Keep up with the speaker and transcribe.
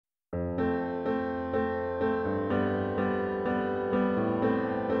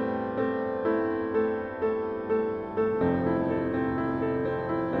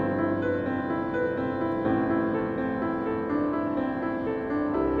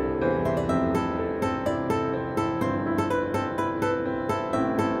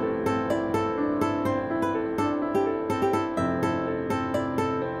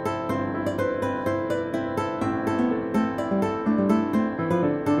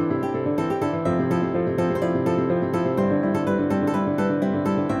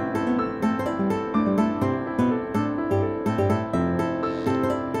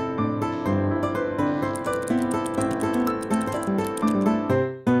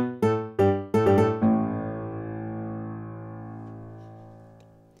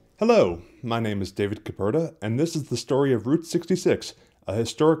Hello, my name is David Caperta, and this is the story of Route 66, a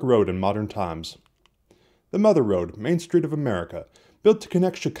historic road in modern times. The Mother Road, Main Street of America, built to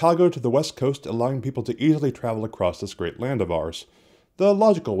connect Chicago to the West Coast, allowing people to easily travel across this great land of ours. The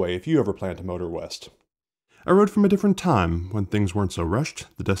logical way if you ever plan to motor west. A road from a different time, when things weren't so rushed,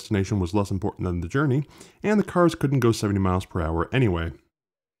 the destination was less important than the journey, and the cars couldn't go 70 miles per hour anyway.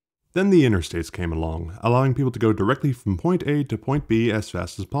 Then the interstates came along, allowing people to go directly from point A to point B as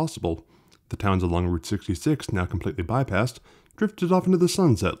fast as possible. The towns along Route 66, now completely bypassed, drifted off into the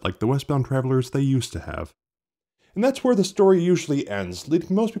sunset like the westbound travelers they used to have. And that's where the story usually ends,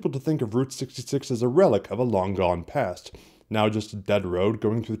 leading most people to think of Route 66 as a relic of a long-gone past, now just a dead road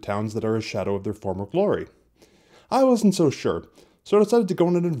going through towns that are a shadow of their former glory. I wasn't so sure, so I decided to go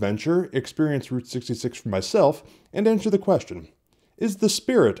on an adventure, experience Route 66 for myself, and answer the question: is the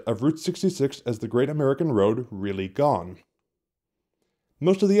spirit of Route 66 as the Great American Road really gone?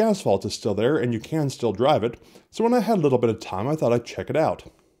 Most of the asphalt is still there and you can still drive it, so when I had a little bit of time I thought I'd check it out.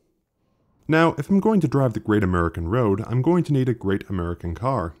 Now, if I'm going to drive the Great American Road, I'm going to need a great American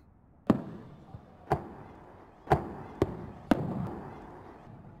car.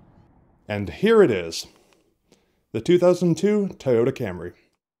 And here it is. The 2002 Toyota Camry.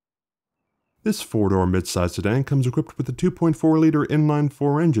 This four-door mid-size sedan comes equipped with a 2.4-liter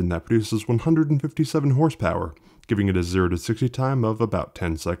inline-4 engine that produces 157 horsepower, giving it a 0 to 60 time of about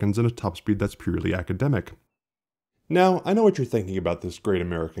 10 seconds and a top speed that's purely academic. Now, I know what you're thinking about this great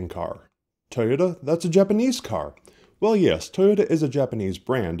American car. Toyota? That's a Japanese car. Well, yes, Toyota is a Japanese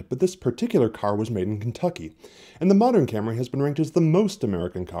brand, but this particular car was made in Kentucky, and the modern Camry has been ranked as the most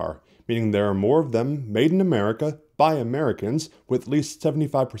American car, meaning there are more of them made in America by Americans with at least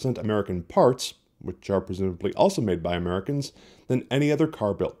 75% American parts, which are presumably also made by Americans, than any other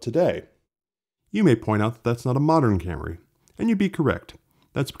car built today. You may point out that that's not a modern Camry, and you'd be correct.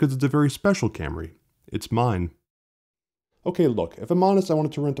 That's because it's a very special Camry. It's mine. Okay, look, if I'm honest, I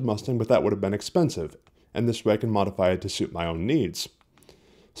wanted to rent a Mustang, but that would have been expensive, and this way I can modify it to suit my own needs.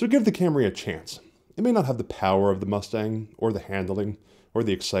 So give the Camry a chance. It may not have the power of the Mustang, or the handling, or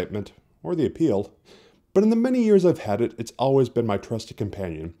the excitement, or the appeal, but in the many years I've had it, it's always been my trusted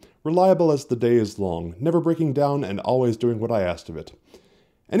companion, reliable as the day is long, never breaking down and always doing what I asked of it.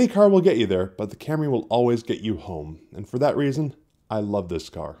 Any car will get you there, but the Camry will always get you home, and for that reason, I love this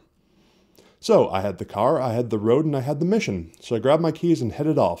car. So, I had the car, I had the road, and I had the mission, so I grabbed my keys and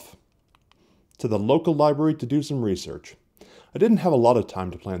headed off to the local library to do some research. I didn't have a lot of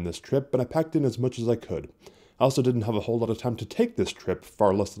time to plan this trip, but I packed in as much as I could. I also didn't have a whole lot of time to take this trip,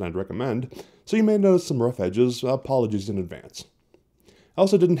 far less than I'd recommend, so you may notice some rough edges, apologies in advance. I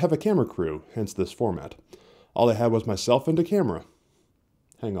also didn't have a camera crew, hence this format. All I had was myself and a camera.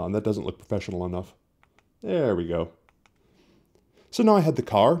 Hang on, that doesn't look professional enough. There we go. So now I had the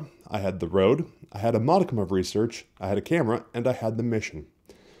car, I had the road, I had a modicum of research, I had a camera, and I had the mission.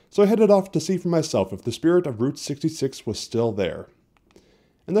 So I headed off to see for myself if the spirit of Route 66 was still there.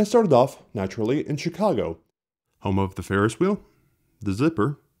 And I started off, naturally, in Chicago, home of the Ferris wheel, the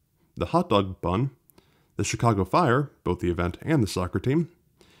Zipper, the hot dog bun, the Chicago Fire, both the event and the soccer team,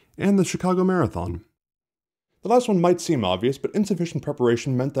 and the Chicago Marathon. The last one might seem obvious, but insufficient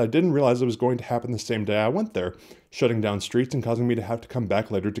preparation meant that I didn't realize it was going to happen the same day I went there, shutting down streets and causing me to have to come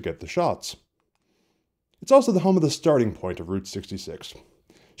back later to get the shots. It's also the home of the starting point of Route 66.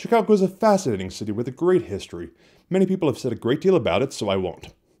 Chicago is a fascinating city with a great history. Many people have said a great deal about it, so I won't.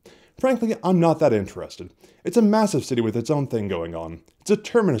 Frankly, I'm not that interested. It's a massive city with its own thing going on. It's a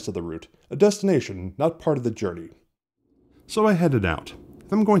terminus of the route, a destination, not part of the journey. So I headed out.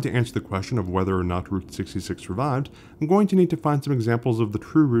 If I'm going to answer the question of whether or not Route 66 survived, I'm going to need to find some examples of the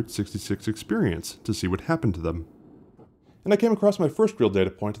true Route 66 experience to see what happened to them. And I came across my first real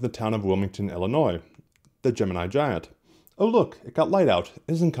data point in the town of Wilmington, Illinois, the Gemini Giant. Oh look, it got light out.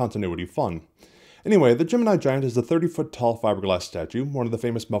 Isn't continuity fun? Anyway, the Gemini Giant is a 30-foot tall fiberglass statue, one of the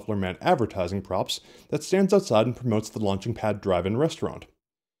famous Muffler Man advertising props, that stands outside and promotes the Launching Pad Drive-In restaurant.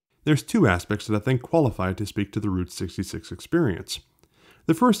 There's two aspects that I think qualify to speak to the Route 66 experience.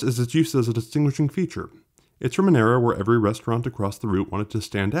 The first is its use as a distinguishing feature. It's from an era where every restaurant across the route wanted to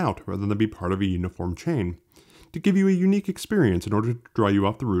stand out rather than be part of a uniform chain, to give you a unique experience in order to draw you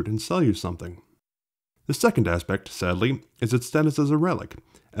off the route and sell you something. The second aspect, sadly, is its status as a relic,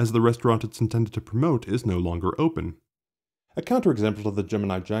 as the restaurant it's intended to promote is no longer open. A counterexample to the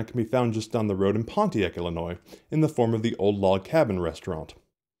Gemini Giant can be found just down the road in Pontiac, Illinois, in the form of the Old Log Cabin restaurant.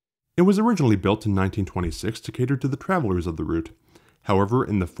 It was originally built in 1926 to cater to the travelers of the route. However,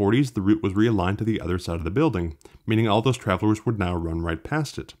 in the 40s, the route was realigned to the other side of the building, meaning all those travelers would now run right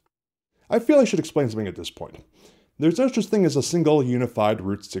past it. I feel I should explain something at this point. There's no such thing as a single unified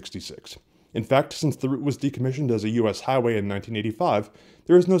Route 66. In fact, since the route was decommissioned as a U.S. highway in 1985,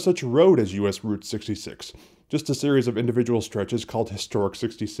 there is no such road as U.S. Route 66, just a series of individual stretches called Historic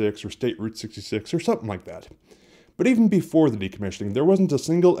 66 or State Route 66 or something like that. But even before the decommissioning, there wasn't a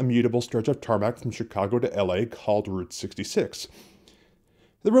single immutable stretch of tarmac from Chicago to LA called Route 66.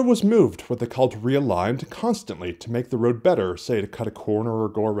 The road was moved, what they called realigned, constantly to make the road better, say to cut a corner or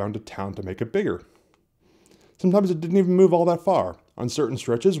go around a town to make it bigger. Sometimes it didn't even move all that far. On certain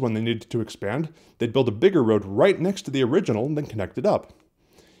stretches, when they needed to expand, they'd build a bigger road right next to the original and then connect it up.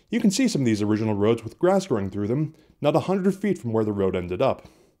 You can see some of these original roads with grass growing through them, not 100 feet from where the road ended up.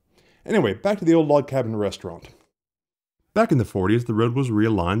 Anyway, back to the old log cabin restaurant. Back in the 40s, the road was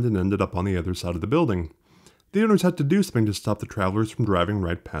realigned and ended up on the other side of the building. The owners had to do something to stop the travelers from driving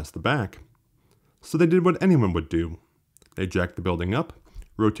right past the back. So they did what anyone would do. They jacked the building up,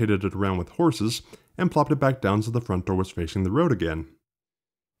 rotated it around with horses, and plopped it back down so the front door was facing the road again.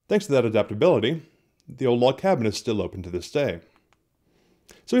 Thanks to that adaptability, the old log cabin is still open to this day.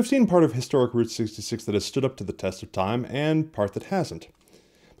 So we've seen part of historic Route 66 that has stood up to the test of time, and part that hasn't.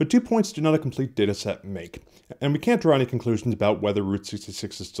 But 2 points do not a complete dataset make, and we can't draw any conclusions about whether Route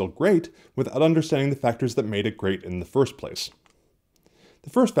 66 is still great without understanding the factors that made it great in the first place. The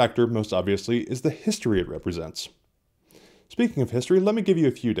first factor, most obviously, is the history it represents. Speaking of history, let me give you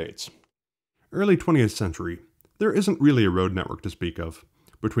a few dates. Early 20th century. There isn't really a road network to speak of.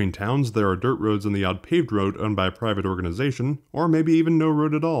 Between towns, there are dirt roads and the odd paved road owned by a private organization, or maybe even no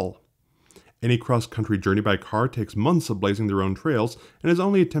road at all. Any cross-country journey by car takes months of blazing their own trails and is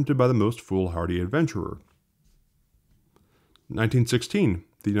only attempted by the most foolhardy adventurer. 1916.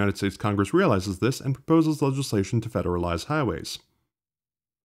 The United States Congress realizes this and proposes legislation to federalize highways.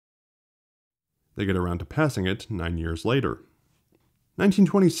 They get around to passing it 9 years later.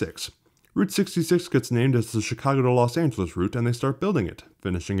 1926. Route 66 gets named as the Chicago to Los Angeles route and they start building it,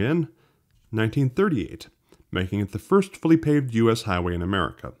 finishing in 1938, making it the first fully paved U.S. highway in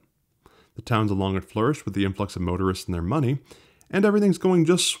America. The towns along it flourish with the influx of motorists and their money, and everything's going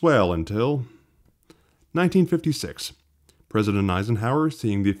just swell until 1956. President Eisenhower,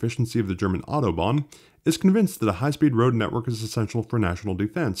 seeing the efficiency of the German Autobahn, is convinced that a high-speed road network is essential for national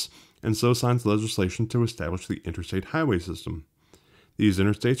defense, and so signs legislation to establish the interstate highway system. These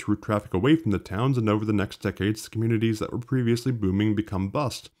interstates route traffic away from the towns, and over the next decades, the communities that were previously booming become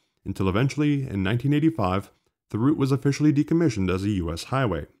bust, until eventually, in 1985, the route was officially decommissioned as a U.S.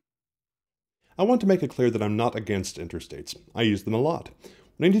 highway. I want to make it clear that I'm not against interstates. I use them a lot.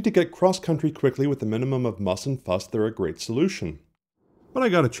 When I need to get cross-country quickly with a minimum of muss and fuss, they're a great solution. But I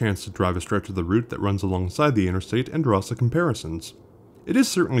got a chance to drive a stretch of the route that runs alongside the interstate and draw some comparisons. It is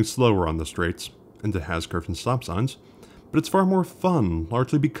certainly slower on the straights, and it has curves and stop signs, but it's far more fun,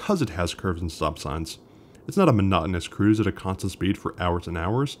 largely because it has curves and stop signs. It's not a monotonous cruise at a constant speed for hours and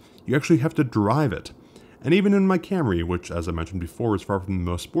hours. You actually have to drive it. And even in my Camry, which, as I mentioned before, is far from the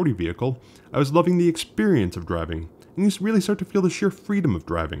most sporty vehicle, I was loving the experience of driving, and you really start to feel the sheer freedom of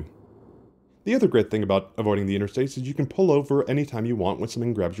driving. The other great thing about avoiding the interstates is you can pull over anytime you want when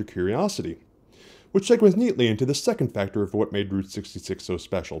something grabs your curiosity. Which segues neatly into the second factor of what made Route 66 so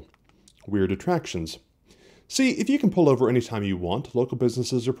special: weird attractions. See, if you can pull over anytime you want, local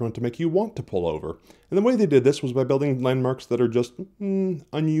businesses are prone to make you want to pull over, and the way they did this was by building landmarks that are just,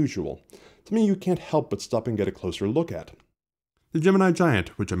 unusual. Something you can't help but stop and get a closer look at. The Gemini Giant,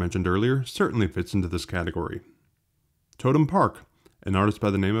 which I mentioned earlier, certainly fits into this category. Totem Park. An artist by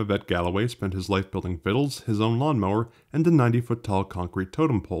the name of Ed Galloway spent his life building fiddles, his own lawnmower, and a 90-foot-tall concrete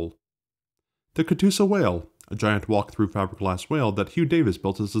totem pole. The Catoosa Whale, a giant walk-through fiberglass whale that Hugh Davis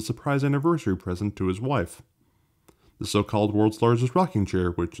built as a surprise anniversary present to his wife. The so-called world's largest rocking chair,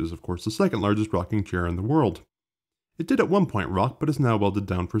 which is of course the second largest rocking chair in the world. It did at one point rock, but is now welded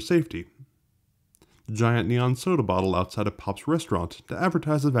down for safety. The giant neon soda bottle outside of Pop's restaurant to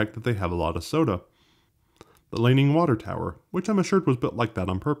advertise the fact that they have a lot of soda. The Leaning Water Tower, which I'm assured was built like that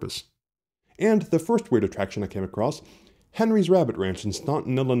on purpose. And the first weird attraction I came across, Henry's Rabbit Ranch in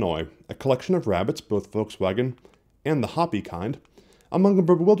Staunton, Illinois, a collection of rabbits, both Volkswagen and the hoppy kind, among a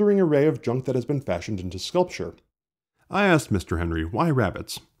bewildering array of junk that has been fashioned into sculpture. I asked Mr. Henry, why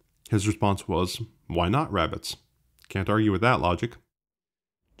rabbits? His response was, why not rabbits? Can't argue with that logic.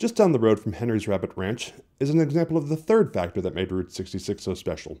 Just down the road from Henry's Rabbit Ranch is an example of the third factor that made Route 66 so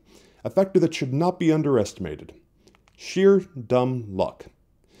special, a factor that should not be underestimated: sheer dumb luck.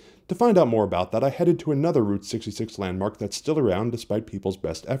 To find out more about that, I headed to another Route 66 landmark that's still around despite people's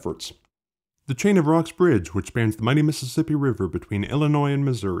best efforts. The Chain of Rocks Bridge, which spans the mighty Mississippi River between Illinois and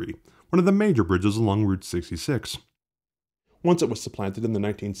Missouri, one of the major bridges along Route 66. Once it was supplanted in the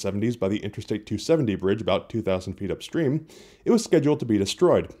 1970s by the Interstate 270 bridge about 2,000 feet upstream, it was scheduled to be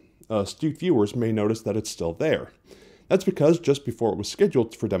destroyed. Astute viewers may notice that it's still there. That's because just before it was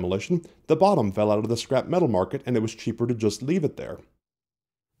scheduled for demolition, the bottom fell out of the scrap metal market and it was cheaper to just leave it there.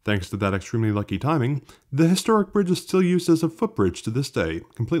 Thanks to that extremely lucky timing, the historic bridge is still used as a footbridge to this day,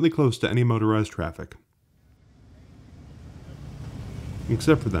 completely closed to any motorized traffic.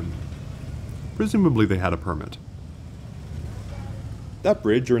 Except for them. Presumably they had a permit. That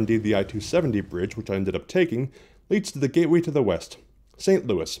bridge, or indeed the I-270 bridge, which I ended up taking, leads to the gateway to the west, St.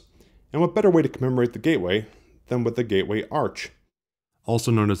 Louis. And what better way to commemorate the gateway than with the Gateway Arch?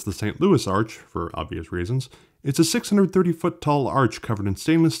 Also known as the St. Louis Arch, for obvious reasons, it's a 630-foot tall arch covered in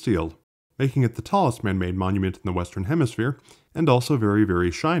stainless steel, making it the tallest man-made monument in the Western Hemisphere, and also very,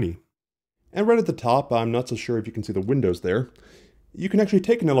 very shiny. And right at the top, I'm not so sure if you can see the windows there, you can actually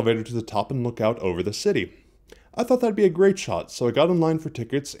take an elevator to the top and look out over the city. I thought that'd be a great shot, so I got in line for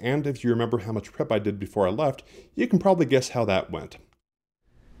tickets, and if you remember how much prep I did before I left, you can probably guess how that went.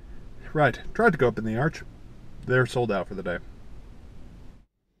 Right, tried to go up in the arch. They're sold out for the day.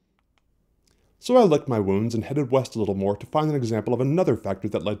 So I licked my wounds and headed west a little more to find an example of another factor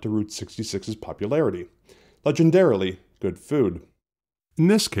that led to Route 66's popularity. Legendarily, good food. In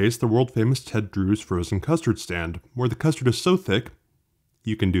this case, the world-famous Ted Drew's frozen custard stand, where the custard is so thick,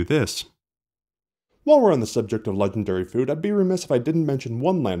 you can do this. While we're on the subject of legendary food, I'd be remiss if I didn't mention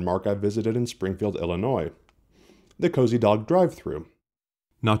one landmark I visited in Springfield, Illinois. The Cozy Dog Drive-Thru.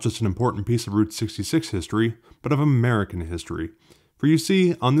 Not just an important piece of Route 66 history, but of American history. For you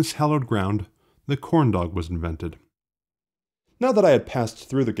see, on this hallowed ground, the corn dog was invented. Now that I had passed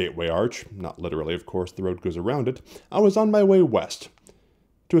through the Gateway Arch, not literally of course, the road goes around it, I was on my way west,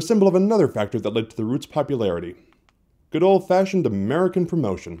 to a symbol of another factor that led to the route's popularity. Good old-fashioned American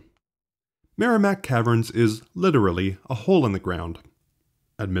promotion. Merrimack Caverns is literally a hole in the ground.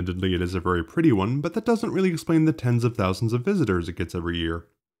 Admittedly, it is a very pretty one, but that doesn't really explain the tens of thousands of visitors it gets every year.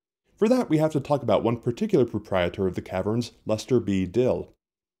 For that, we have to talk about one particular proprietor of the caverns, Lester B. Dill.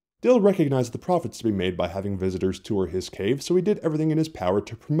 Dill recognized the profits to be made by having visitors tour his cave, so he did everything in his power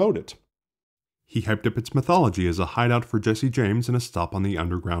to promote it. He hyped up its mythology as a hideout for Jesse James and a stop on the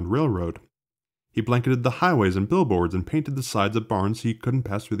Underground Railroad. He blanketed the highways and billboards and painted the sides of barns so you couldn't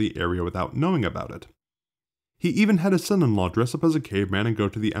pass through the area without knowing about it. He even had his son-in-law dress up as a caveman and go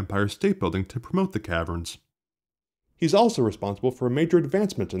to the Empire State Building to promote the caverns. He's also responsible for a major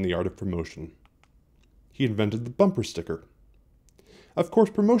advancement in the art of promotion. He invented the bumper sticker. Of course,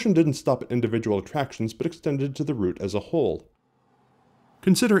 promotion didn't stop at individual attractions, but extended to the route as a whole.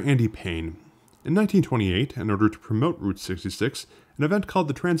 Consider Andy Payne. In 1928, in order to promote Route 66, an event called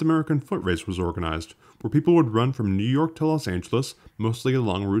the Trans-American Foot Race was organized, where people would run from New York to Los Angeles, mostly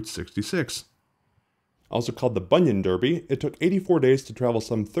along Route 66. Also called the Bunyan Derby, it took 84 days to travel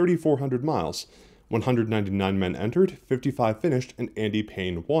some 3,400 miles. 199 men entered, 55 finished, and Andy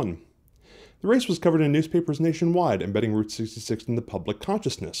Payne won. The race was covered in newspapers nationwide, embedding Route 66 in the public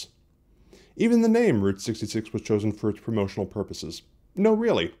consciousness. Even the name Route 66 was chosen for its promotional purposes. No,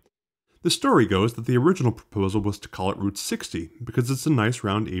 really. The story goes that the original proposal was to call it Route 60, because it's a nice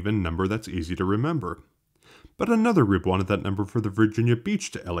round even number that's easy to remember. But another group wanted that number for the Virginia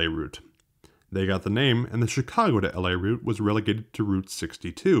Beach to LA route. They got the name, and the Chicago to LA route was relegated to Route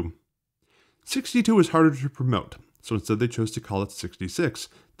 62. 62 is harder to promote, so instead they chose to call it 66,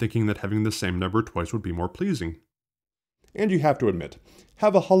 thinking that having the same number twice would be more pleasing. And you have to admit,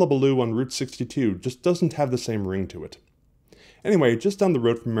 have a hullabaloo on Route 62 just doesn't have the same ring to it. Anyway, just down the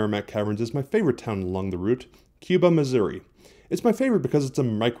road from Merrimack Caverns is my favorite town along the route, Cuba, Missouri. It's my favorite because it's a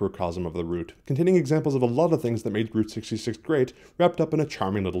microcosm of the route, containing examples of a lot of things that made Route 66 great, wrapped up in a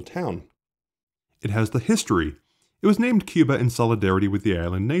charming little town. It has the history. It was named Cuba in solidarity with the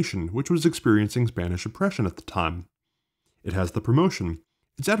island nation, which was experiencing Spanish oppression at the time. It has the promotion.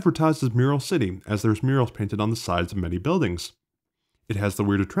 It's advertised as Mural City, as there's murals painted on the sides of many buildings. It has the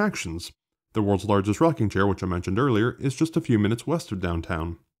weird attractions. The world's largest rocking chair, which I mentioned earlier, is just a few minutes west of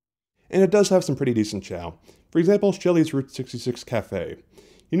downtown. And it does have some pretty decent chow. For example, Shelley's Route 66 Cafe.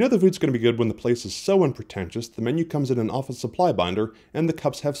 You know the food's going to be good when the place is so unpretentious, the menu comes in an office supply binder, and the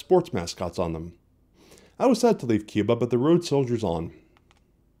cups have sports mascots on them. I was sad to leave Cuba, but the road soldiers on.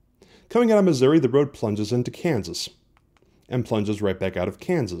 Coming out of Missouri, the road plunges into Kansas. And plunges right back out of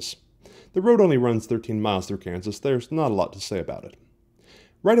Kansas. The road only runs 13 miles through Kansas, there's not a lot to say about it.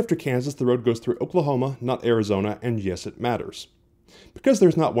 Right after Kansas, the road goes through Oklahoma, not Arizona, and yes, it matters. Because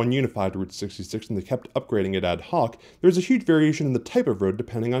there's not one unified Route 66 and they kept upgrading it ad hoc, there's a huge variation in the type of road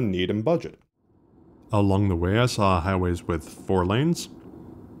depending on need and budget. Along the way, I saw highways with 4 lanes,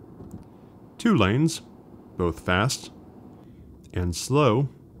 2 lanes, both fast, and slow,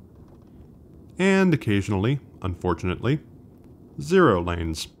 and occasionally, unfortunately, 0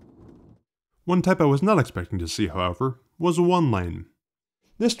 lanes. One type I was not expecting to see, however, was 1 lane.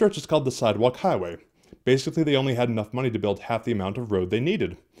 This stretch is called the Sidewalk Highway. Basically, they only had enough money to build half the amount of road they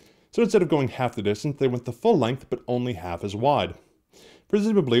needed. So instead of going half the distance, they went the full length, but only half as wide.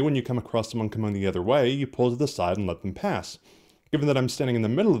 Presumably, when you come across someone coming the other way, you pull to the side and let them pass. Given that I'm standing in the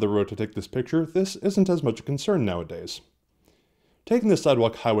middle of the road to take this picture, this isn't as much a concern nowadays. Taking the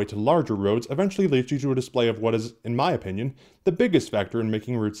sidewalk highway to larger roads eventually leads you to a display of what is, in my opinion, the biggest factor in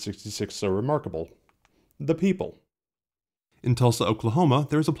making Route 66 so remarkable: the people. In Tulsa, Oklahoma,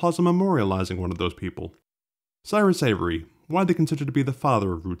 there is a plaza memorializing one of those people. Cyrus Avery, widely considered to be the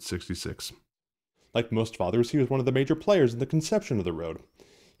father of Route 66. Like most fathers, he was one of the major players in the conception of the road.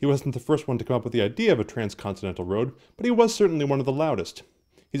 He wasn't the first one to come up with the idea of a transcontinental road, but he was certainly one of the loudest.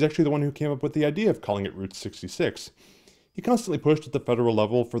 He's actually the one who came up with the idea of calling it Route 66. He constantly pushed at the federal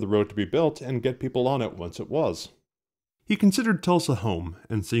level for the road to be built and get people on it once it was. He considered Tulsa home,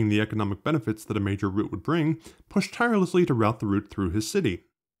 and seeing the economic benefits that a major route would bring, pushed tirelessly to route the route through his city.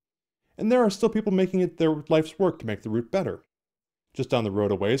 And there are still people making it their life's work to make the route better. Just down the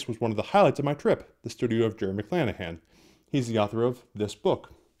road a ways was one of the highlights of my trip, the studio of Jerry McClanahan. He's the author of this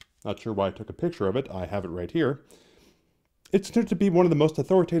book. Not sure why I took a picture of it, I have it right here. It's considered to be one of the most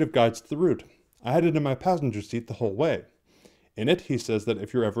authoritative guides to the route. I had it in my passenger seat the whole way. In it, he says that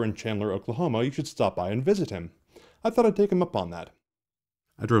if you're ever in Chandler, Oklahoma, you should stop by and visit him. I thought I'd take him up on that.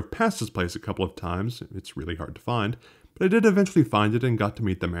 I drove past his place a couple of times, it's really hard to find, but I did eventually find it and got to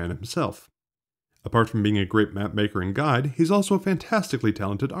meet the man himself. Apart from being a great map maker and guide, he's also a fantastically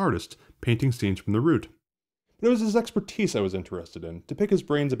talented artist, painting scenes from the route. But it was his expertise I was interested in, to pick his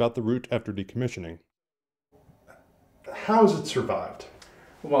brains about the route after decommissioning. How has it survived?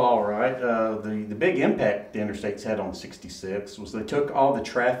 Well, all right. The big impact the interstates had on 66 was they took all the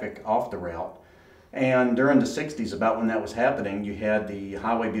traffic off the route. And during the 60s, about when that was happening, you had the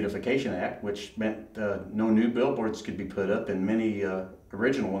Highway Beautification Act, which meant no new billboards could be put up and many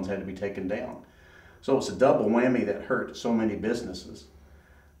original ones had to be taken down. So it's a double whammy that hurt so many businesses.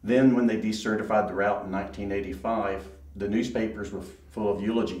 Then when they decertified the route in 1985, the newspapers were full of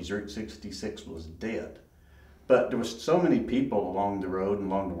eulogies. Route 66 was dead. But there was so many people along the road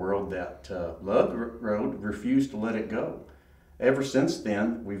and along the world that loved the road, refused to let it go. Ever since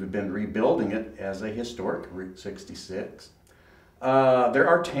then, we've been rebuilding it as a historic Route 66. There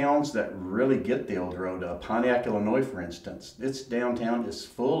are towns that really get the old road. Pontiac, Illinois, for instance, its downtown is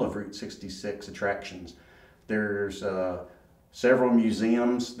full of Route 66 attractions. There's several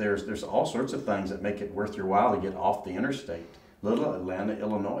museums. There's all sorts of things that make it worth your while to get off the interstate. Little Atlanta,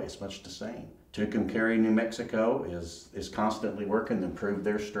 Illinois is much the same. Tucumcari, New Mexico is constantly working to improve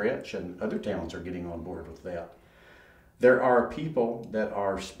their stretch, and other towns are getting on board with that. There are people that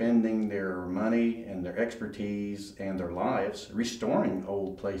are spending their money and their expertise and their lives restoring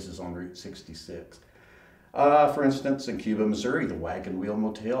old places on Route 66. For instance, in Cuba, Missouri, the Wagon Wheel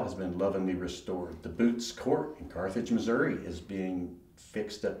Motel has been lovingly restored. The Boots Court in Carthage, Missouri is being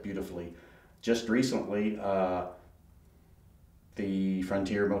fixed up beautifully. Just recently, the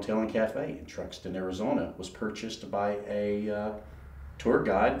Frontier Motel and Cafe in Truxton, Arizona was purchased by a tour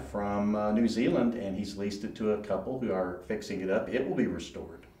guide from New Zealand, and he's leased it to a couple who are fixing it up. It will be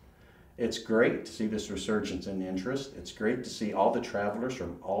restored. It's great to see this resurgence in interest. It's great to see all the travelers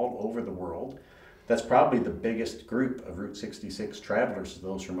from all over the world. That's probably the biggest group of Route 66 travelers,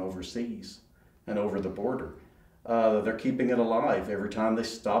 those from overseas and over the border. They're keeping it alive. Every time they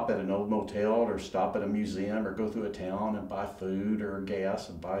stop at an old motel or stop at a museum or go through a town and buy food or gas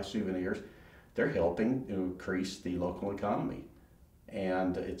and buy souvenirs, they're helping to increase the local economy.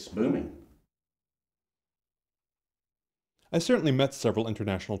 And it's booming. I certainly met several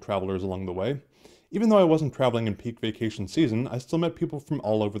international travelers along the way. Even though I wasn't traveling in peak vacation season, I still met people from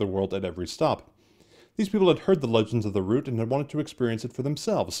all over the world at every stop. These people had heard the legends of the route and had wanted to experience it for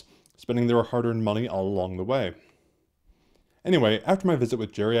themselves, spending their hard-earned money all along the way. Anyway, after my visit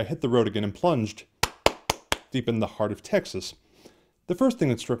with Jerry, I hit the road again and plunged deep in the heart of Texas. The first thing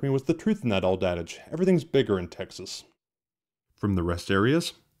that struck me was the truth in that old adage: everything's bigger in Texas. From the rest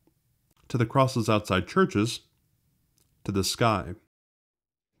areas, to the crosses outside churches, to the sky.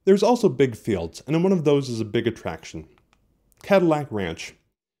 There's also big fields, and in one of those is a big attraction: Cadillac Ranch.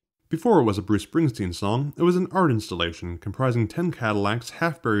 Before it was a Bruce Springsteen song, it was an art installation comprising 10 Cadillacs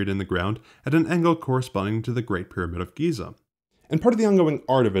half buried in the ground at an angle corresponding to the Great Pyramid of Giza. And part of the ongoing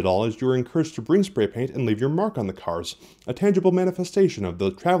art of it all is you are encouraged to bring spray paint and leave your mark on the cars, a tangible manifestation of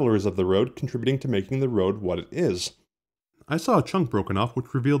the travelers of the road contributing to making the road what it is. I saw a chunk broken off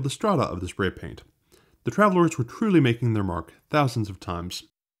which revealed the strata of the spray paint. The travelers were truly making their mark thousands of times.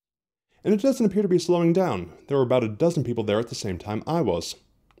 And it doesn't appear to be slowing down. There were about a dozen people there at the same time I was.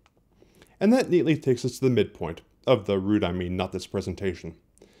 And that neatly takes us to the midpoint of the route, not this presentation.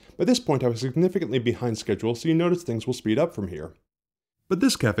 By this point I was significantly behind schedule, so you notice things will speed up from here. But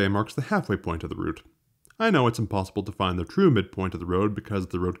this cafe marks the halfway point of the route. I know it's impossible to find the true midpoint of the road because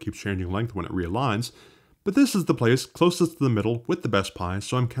the road keeps changing length when it realigns, but this is the place closest to the middle with the best pie,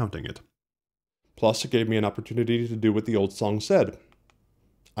 so I'm counting it. Plus, it gave me an opportunity to do what the old song said.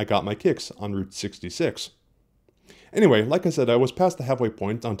 I got my kicks on Route 66. Anyway, like I said, I was past the halfway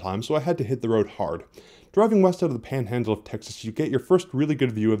point on time, so I had to hit the road hard. Driving west out of the panhandle of Texas, you get your first really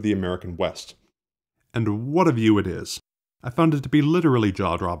good view of the American West. And what a view it is. I found it to be literally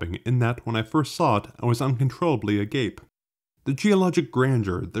jaw-dropping in that when I first saw it, I was uncontrollably agape. The geologic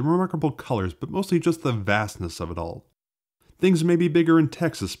grandeur, the remarkable colors, but mostly just the vastness of it all. Things may be bigger in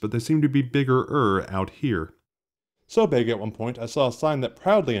Texas, but they seem to be bigger-er out here. So big at one point, I saw a sign that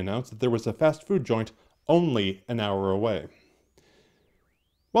proudly announced that there was a fast food joint only an hour away.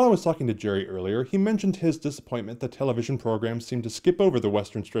 While I was talking to Jerry earlier, he mentioned his disappointment that television programs seemed to skip over the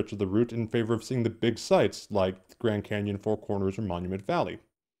western stretch of the route in favor of seeing the big sights like the Grand Canyon, Four Corners, or Monument Valley.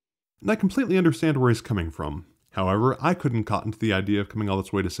 And I completely understand where he's coming from. However, I couldn't cotton to the idea of coming all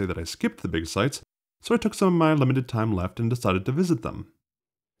this way to say that I skipped the big sights, so I took some of my limited time left and decided to visit them.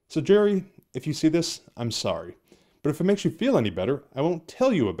 So Jerry, if you see this, I'm sorry. But if it makes you feel any better, I won't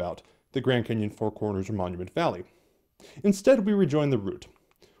tell you about the Grand Canyon, Four Corners, or Monument Valley. Instead, we rejoin the route.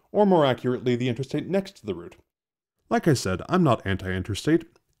 Or more accurately, the interstate next to the route. Like I said, I'm not anti-interstate.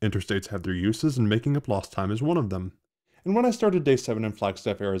 Interstates have their uses, and making up lost time is one of them. And when I started day 7 in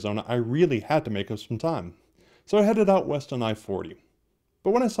Flagstaff, Arizona, I really had to make up some time. So I headed out west on I-40.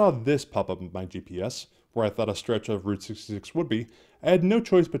 But when I saw this pop up on my GPS, where I thought a stretch of Route 66 would be, I had no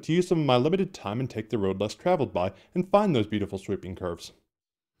choice but to use some of my limited time and take the road less traveled by and find those beautiful sweeping curves.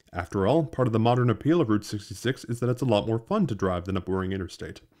 After all, part of the modern appeal of Route 66 is that it's a lot more fun to drive than a boring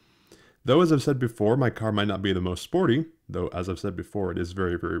interstate. Though, as I've said before, my car might not be the most sporty, though, as I've said before, it is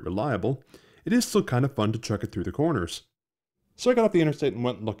very, very reliable, it is still kind of fun to chuck it through the corners. So I got off the interstate and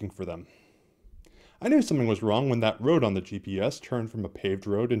went looking for them. I knew something was wrong when that road on the GPS turned from a paved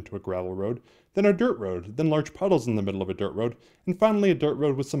road into a gravel road, then a dirt road, then large puddles in the middle of a dirt road, and finally a dirt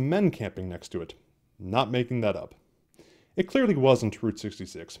road with some men camping next to it. Not making that up. It clearly wasn't Route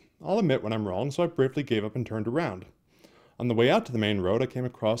 66. I'll admit when I'm wrong, so I bravely gave up and turned around. On the way out to the main road, I came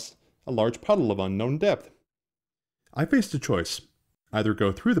across a large puddle of unknown depth. I faced a choice. Either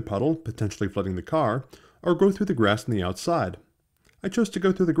go through the puddle, potentially flooding the car, or go through the grass on the outside. I chose to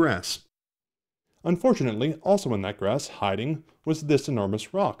go through the grass. Unfortunately, also in that grass, hiding, was this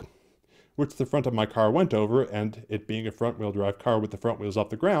enormous rock, which the front of my car went over, and it being a front-wheel drive car with the front wheels off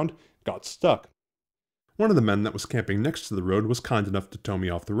the ground, got stuck. One of the men that was camping next to the road was kind enough to tow me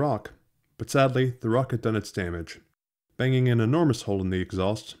off the rock, but sadly, the rock had done its damage, banging an enormous hole in the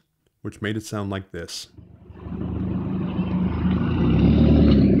exhaust, which made it sound like this.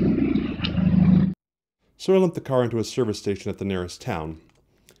 So I limped the car into a service station at the nearest town,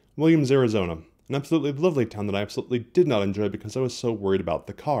 Williams, Arizona, an absolutely lovely town that I absolutely did not enjoy because I was so worried about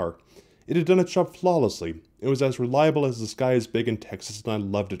the car. It had done its job flawlessly. It was as reliable as the sky is big in Texas, and I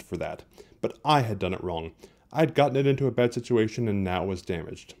loved it for that. But I had done it wrong. I had gotten it into a bad situation, and now it was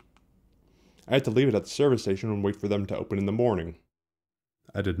damaged. I had to leave it at the service station and wait for them to open in the morning.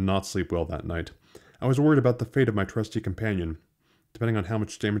 I did not sleep well that night. I was worried about the fate of my trusty companion. Depending on how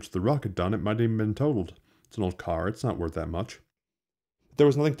much damage the rock had done, it might have even been totaled. It's an old car, it's not worth that much. There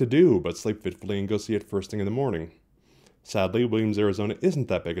was nothing to do but sleep fitfully and go see it first thing in the morning. Sadly, Williams, Arizona isn't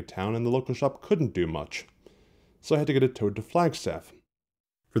that big a town, and the local shop couldn't do much. So I had to get it towed to Flagstaff.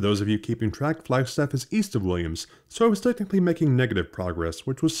 For those of you keeping track, Flagstaff is east of Williams, so I was technically making negative progress,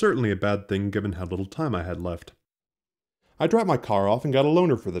 which was certainly a bad thing given how little time I had left. I dropped my car off and got a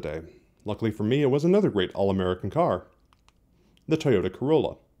loaner for the day. Luckily for me, it was another great all-American car. The Toyota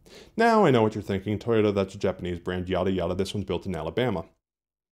Corolla. Now I know what you're thinking, Toyota, that's a Japanese brand, yada yada, this one's built in Alabama.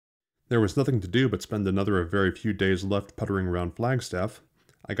 There was nothing to do but spend another of very few days left puttering around Flagstaff.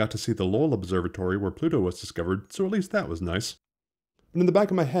 I got to see the Lowell Observatory where Pluto was discovered, so at least that was nice. But in the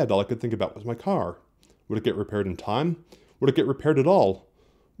back of my head, all I could think about was my car. Would it get repaired in time? Would it get repaired at all?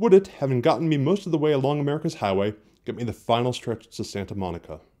 Would it, having gotten me most of the way along America's highway, get me the final stretch to Santa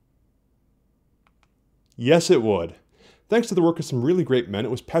Monica? Yes, it would. Thanks to the work of some really great men,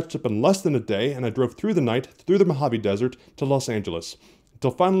 it was patched up in less than a day, and I drove through the night, through the Mojave Desert, to Los Angeles,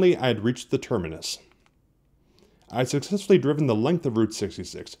 until finally I had reached the terminus. I had successfully driven the length of Route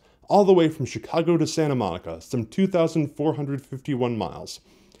 66, all the way from Chicago to Santa Monica, some 2,451 miles.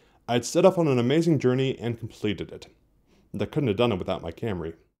 I had set off on an amazing journey and completed it. And I couldn't have done it without my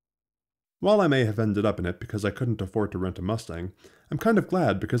Camry. While I may have ended up in it because I couldn't afford to rent a Mustang, I'm kind of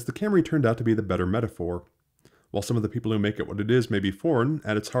glad because the Camry turned out to be the better metaphor. While some of the people who make it what it is may be foreign,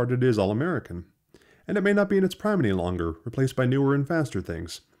 at its heart it is all-American. And it may not be in its prime any longer, replaced by newer and faster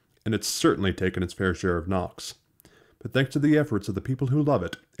things. And it's certainly taken its fair share of knocks. But thanks to the efforts of the people who love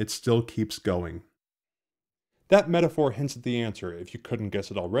it, it still keeps going. That metaphor hints at the answer, if you couldn't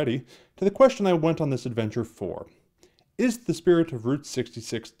guess it already, to the question I went on this adventure for. Is the spirit of Route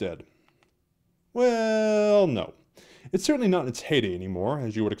 66 dead? Well, no. It's certainly not in its heyday anymore,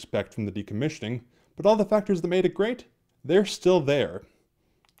 as you would expect from the decommissioning, but all the factors that made it great, they're still there.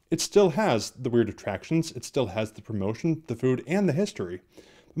 It still has the weird attractions, it still has the promotion, the food, and the history.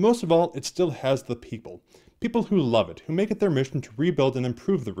 But most of all, it still has the people. People who love it, who make it their mission to rebuild and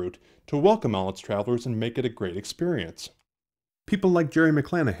improve the route, to welcome all its travelers and make it a great experience. People like Jerry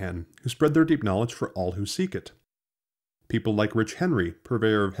McClanahan, who spread their deep knowledge for all who seek it. People like Rich Henry,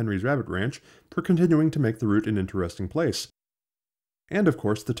 purveyor of Henry's Rabbit Ranch, for continuing to make the route an interesting place. And of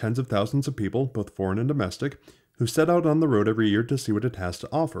course the tens of thousands of people, both foreign and domestic, who set out on the road every year to see what it has to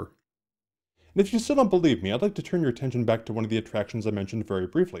offer. And if you still don't believe me, I'd like to turn your attention back to one of the attractions I mentioned very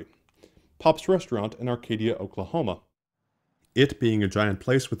briefly. Pop's Restaurant in Arcadia, Oklahoma. It being a giant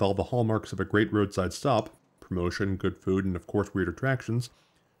place with all the hallmarks of a great roadside stop, promotion, good food, and of course weird attractions,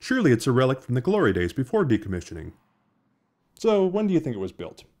 surely it's a relic from the glory days before decommissioning. So when do you think it was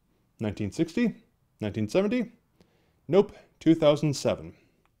built? 1960? 1970? Nope, 2007.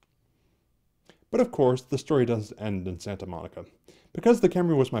 But of course, the story doesn't end in Santa Monica. Because the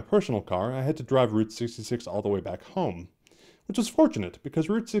Camry was my personal car, I had to drive Route 66 all the way back home. Which was fortunate, because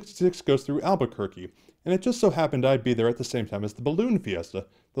Route 66 goes through Albuquerque, and it just so happened I'd be there at the same time as the Balloon Fiesta,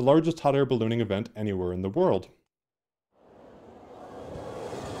 the largest hot air ballooning event anywhere in the world.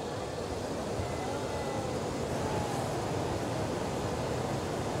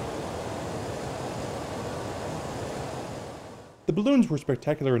 The balloons were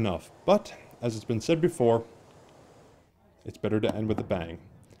spectacular enough, but, as it's been said before, it's better to end with a bang.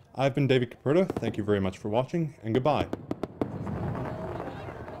 I've been David Caperta, thank you very much for watching, and goodbye.